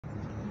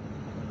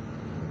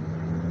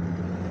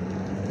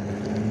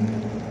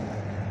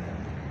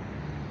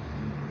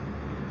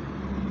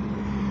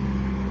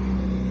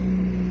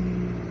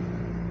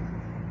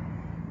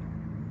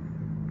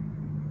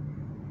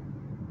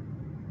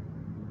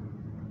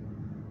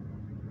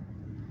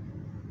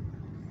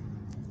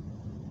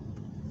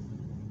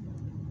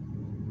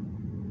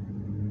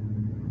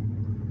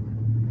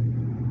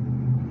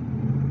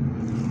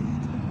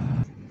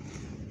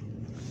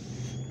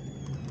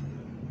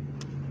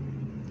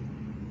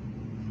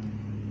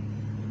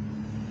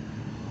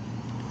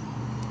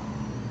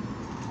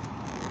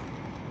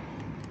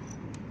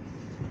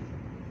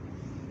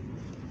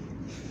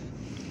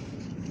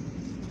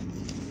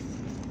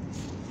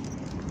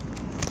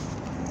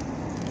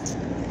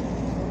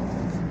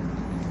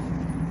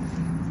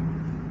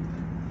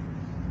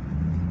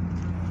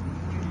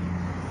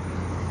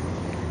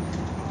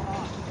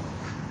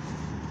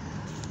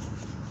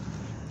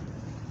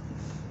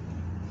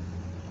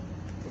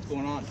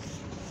going on?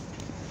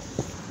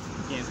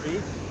 You can't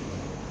speak?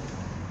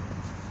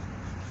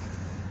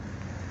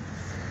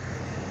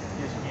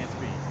 Yes, you can't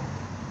speak.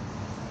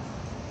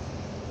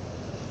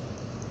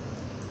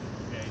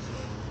 Okay, so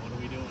what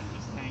are we doing?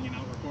 Just hanging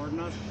out recording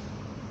us?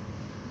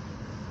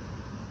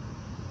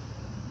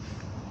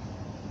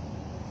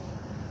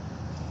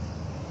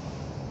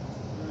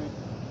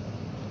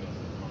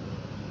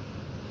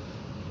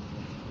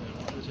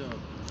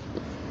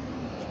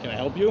 Can I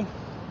help you?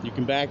 You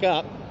can back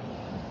up.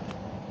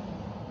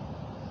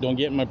 Don't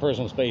get in my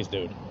personal space,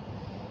 dude.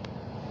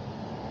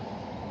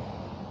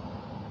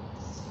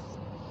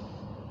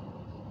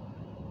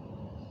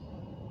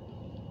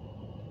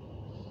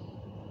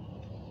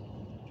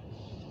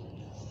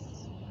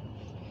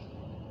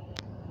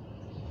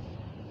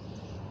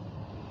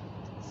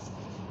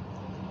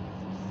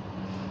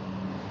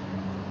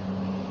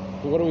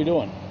 So what are we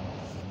doing?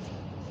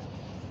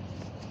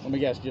 Let me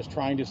guess, just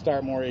trying to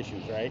start more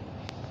issues, right?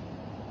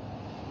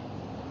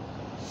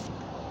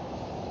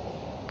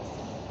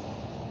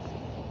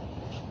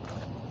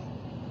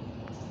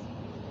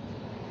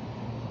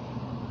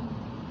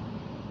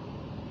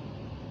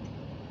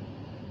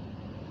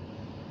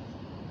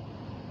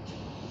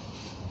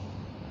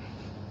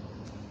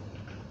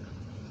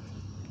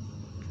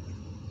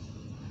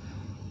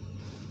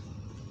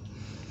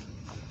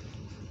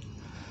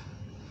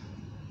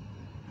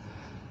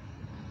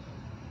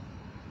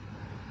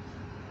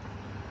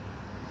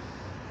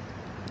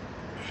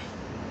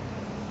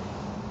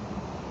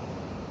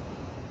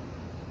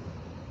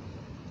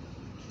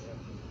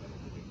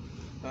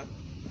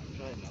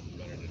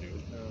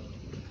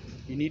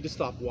 You need to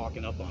stop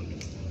walking up on me.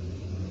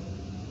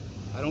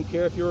 I don't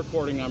care if you're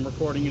recording, I'm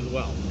recording as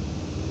well.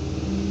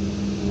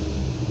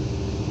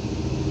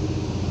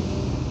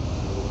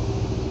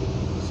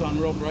 Sun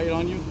real bright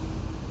on you?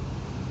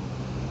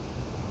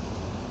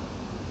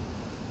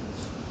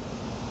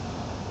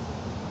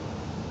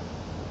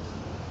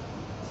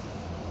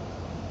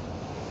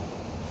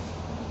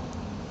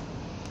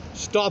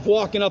 Stop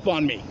walking up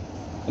on me.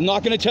 I'm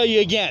not going to tell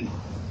you again.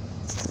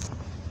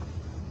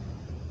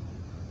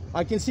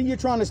 I can see you're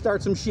trying to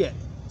start some shit.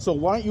 So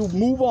why don't you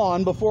move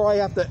on before I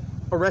have to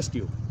arrest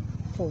you?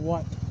 For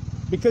what?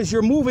 Because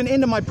you're moving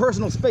into my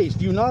personal space.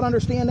 Do you not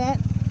understand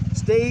that?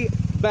 Stay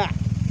back.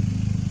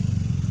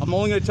 I'm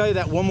only going to tell you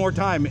that one more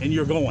time and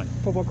you're going.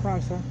 For what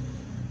crime, sir?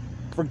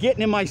 For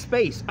getting in my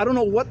space. I don't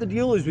know what the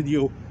deal is with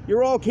you.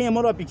 You're all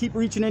camoed up. You keep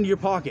reaching into your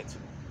pockets.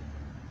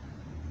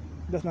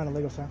 That's not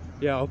illegal, sir.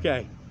 Yeah,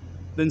 okay.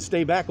 Then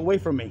stay back away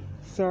from me.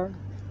 Sir,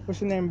 what's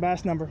your name and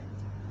badge number?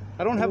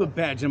 I don't have a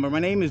badge number. My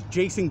name is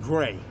Jason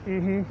Gray.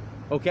 Mm-hmm.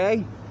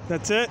 Okay?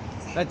 That's it?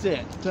 That's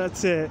it.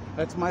 That's it.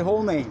 That's my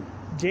whole name.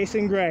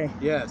 Jason Gray.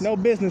 Yes. No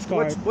business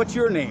card. What's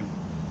your name?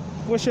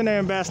 What's your name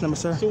and badge number,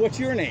 sir? So what's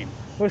your name?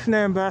 What's your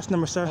name and badge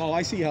number, sir? Oh,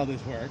 I see how this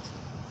works.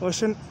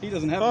 What's your... He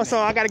doesn't have Oh, a so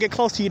name. I got to get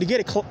close to you to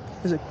get it.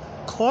 Is it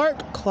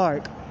Clark?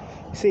 Clark.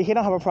 See, he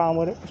don't have a problem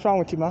with it. What's wrong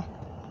with you, man?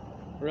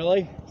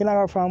 Really? He don't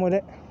have a problem with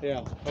it.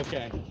 Yeah,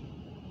 okay.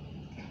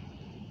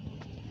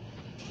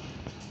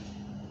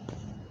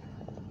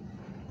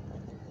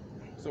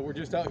 So we're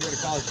just out here to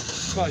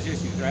cause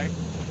issues, right?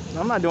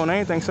 I'm not doing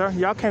anything, sir.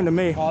 Y'all came to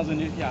me.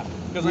 Causing it, yeah.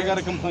 Because I got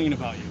to complain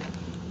about you.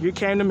 You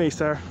came to me,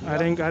 sir. Yeah. I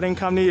didn't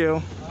come to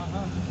you.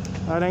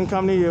 I didn't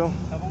come to you.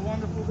 Have a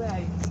wonderful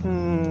day.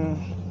 Hmm.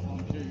 Well,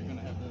 I'm sure you're going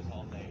to have this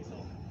all day, so.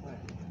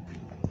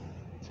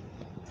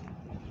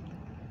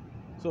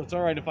 So it's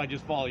all right if I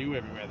just follow you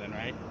everywhere then,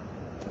 right?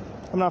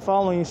 I'm not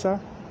following you, sir.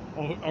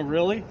 Oh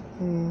really?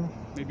 Hmm.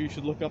 Maybe you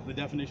should look up the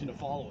definition of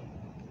following.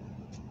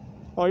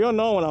 Oh, you'll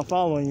know when I'm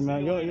following you,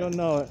 man. You'll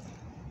know it.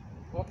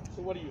 Well,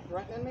 so what are you,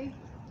 threatening me?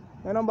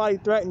 Ain't nobody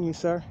threatening you,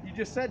 sir. You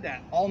just said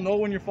that. I'll know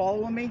when you're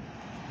following me?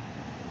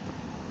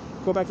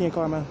 Go back in your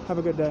car, man. Have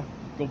a good day.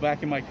 Go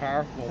back in my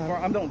car? Well,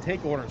 I don't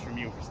take orders from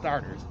you, for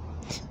starters.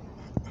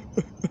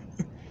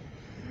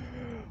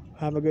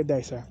 Have a good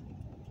day, sir.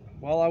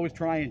 Well, I was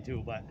trying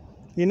to, but...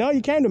 You know,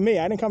 you came to me.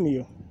 I didn't come to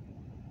you.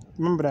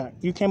 Remember that.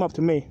 You came up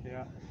to me.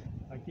 Yeah,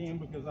 I came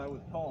because I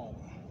was called.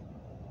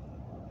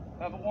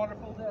 Have a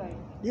wonderful day.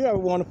 You have a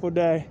wonderful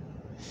day.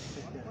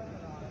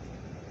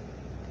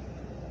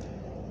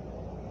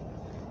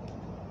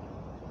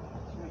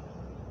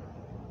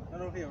 I don't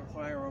know if you have a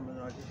firearm or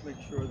not. Just make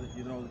sure that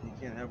you know that you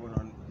can't have one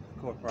on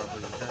court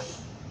property, okay?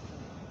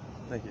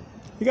 Thank you.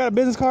 You got a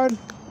business card?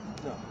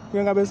 No. You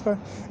don't got a business card?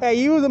 Hey,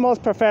 you was the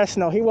most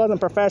professional. He wasn't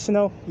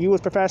professional. You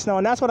was professional,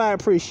 and that's what I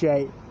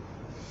appreciate.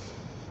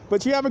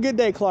 But you have a good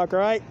day, Clark, all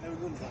right? Have a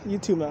good one. You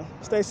too, man.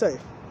 Stay safe.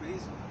 But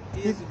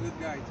he is a good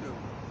guy, too.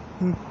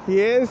 He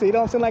is? He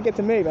don't seem like it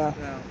to me, man.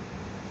 Yeah.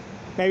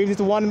 Maybe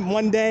just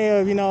one day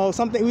of, you know,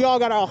 something. We all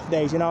got our off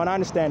days, you know, and I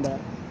understand that.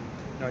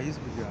 No, he's a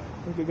good guy.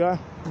 You a good guy?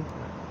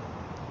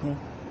 Yeah.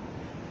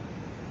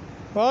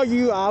 Well,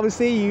 you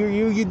obviously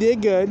you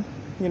did good.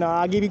 You know,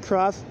 I'll give you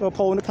props for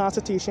upholding the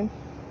Constitution.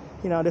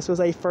 You know, this was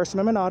a First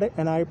Amendment audit,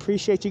 and I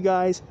appreciate you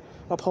guys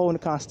upholding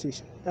the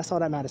Constitution. That's all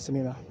that matters to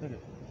me, man. Okay.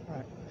 All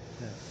right.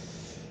 Yeah.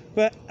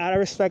 But out of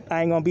respect,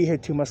 I ain't gonna be here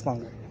too much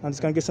longer. I'm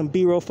just gonna get some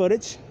B-roll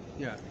footage.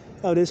 Yeah.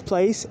 of this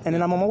place, and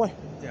then I'm on my way.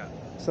 Yeah.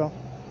 So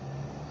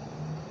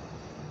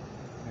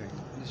Okay.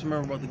 Just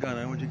remember about the gun.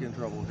 I don't want you to get in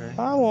trouble, okay?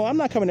 I'm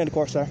not coming into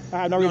court, sir.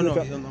 I have no reason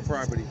to feel. On the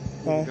property.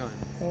 With the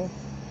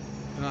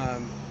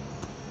gun.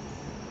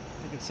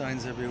 Taking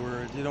signs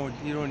everywhere. You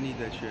don't need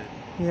that shit.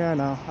 Yeah,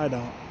 no, I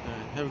don't. All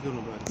right. Have a good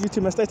one, bud. You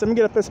too, man. Stay safe. Let me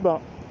get a fist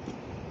bump.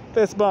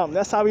 Fist bump.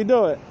 That's how we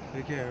do it.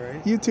 Take care,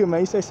 right? You too,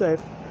 man. You stay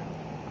safe.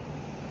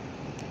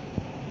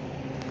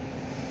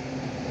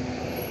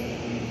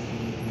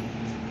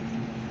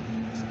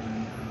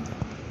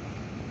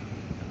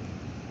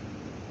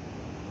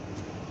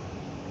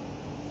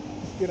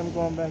 Let's get them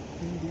going back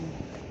in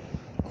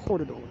the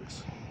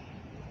corridors.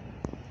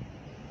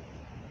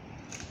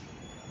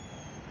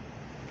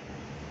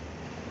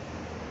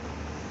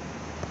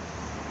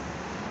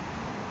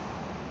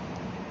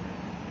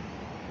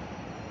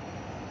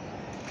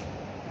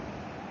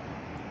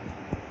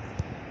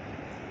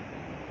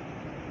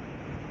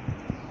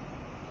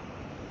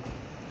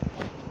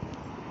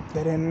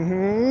 They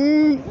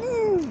didn't.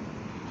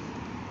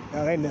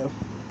 No, they knew.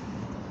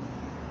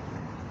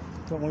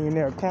 So when you're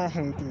near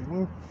crashing,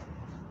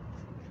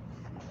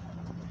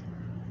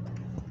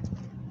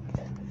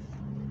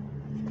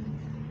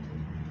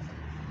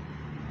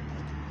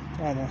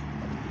 I know.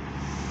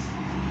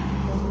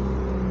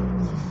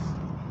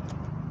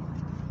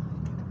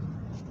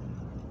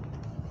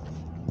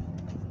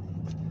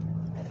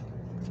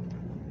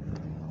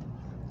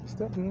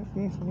 Stop.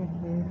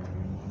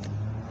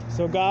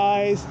 So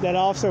guys, that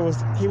officer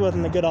he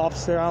wasn't a good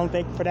officer. I don't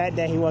think for that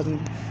day he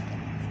wasn't,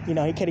 he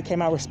could have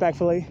came out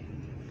respectfully.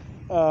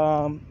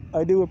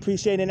 I do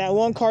appreciate it. And that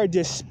one car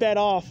just sped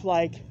off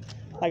like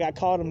I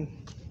caught him.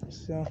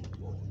 So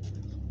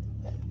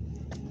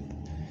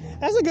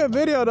that's a good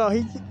video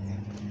though.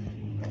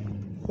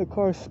 The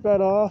car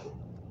sped off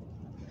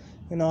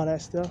and all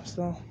that stuff.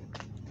 So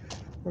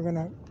we're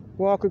gonna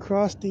walk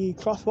across the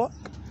crosswalk.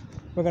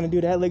 We're gonna do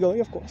that legally,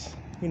 of course.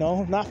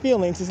 Not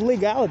feelings, it's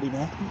legality,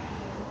 man.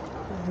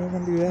 We're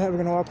going to do that. We're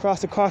going to walk across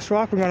the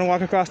crosswalk. We're going to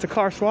walk across the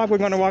crosswalk. We're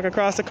going to walk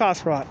across the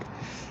crosswalk.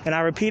 And I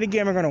repeat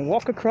again, we're going to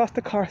walk across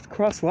the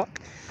crosswalk.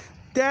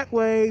 That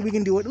way we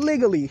can do it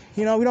legally.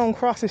 We don't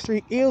cross the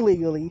street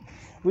illegally.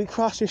 We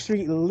cross the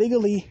street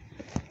legally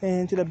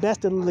and to the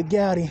best of the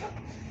legality.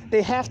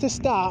 They have to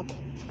stop.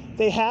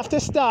 They have to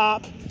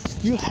stop.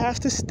 You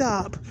have to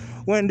stop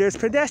when there's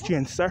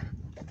pedestrians, sir.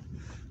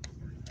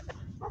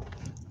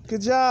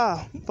 Good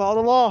job.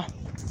 Follow the law.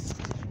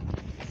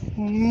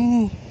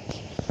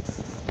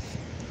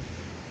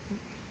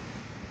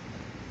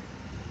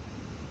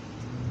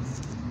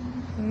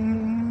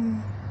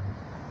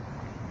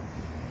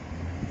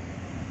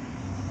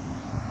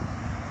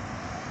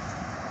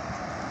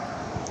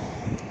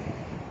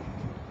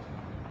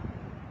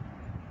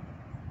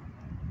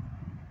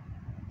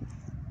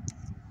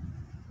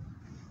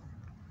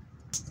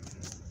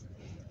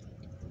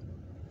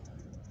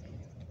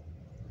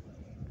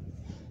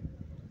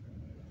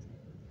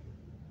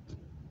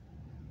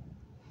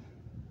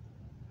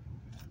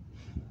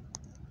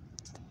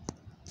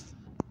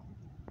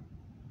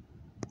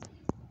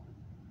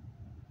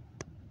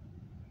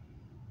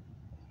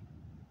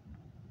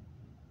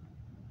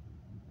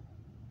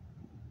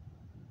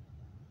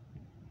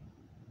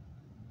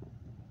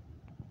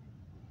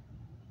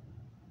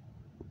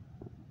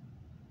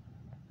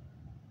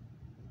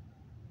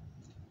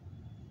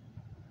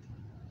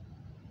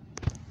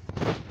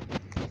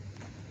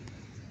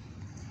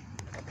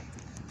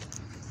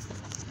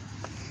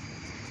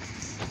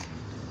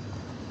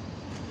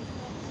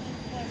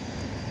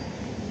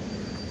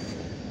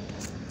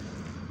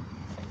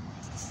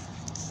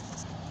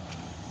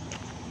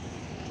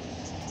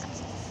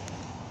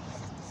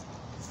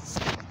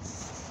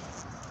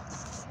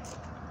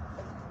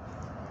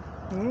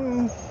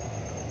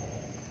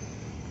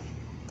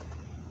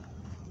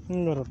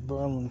 I'm going to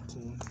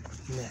Burlington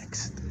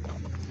next.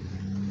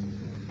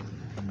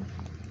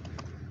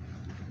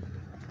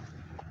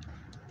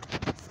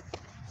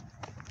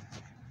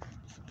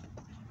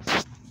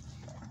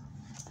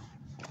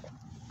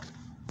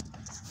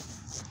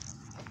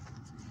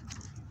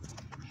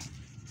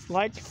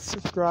 Like,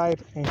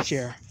 subscribe, and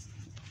share.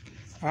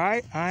 All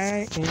right,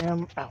 I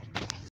am out.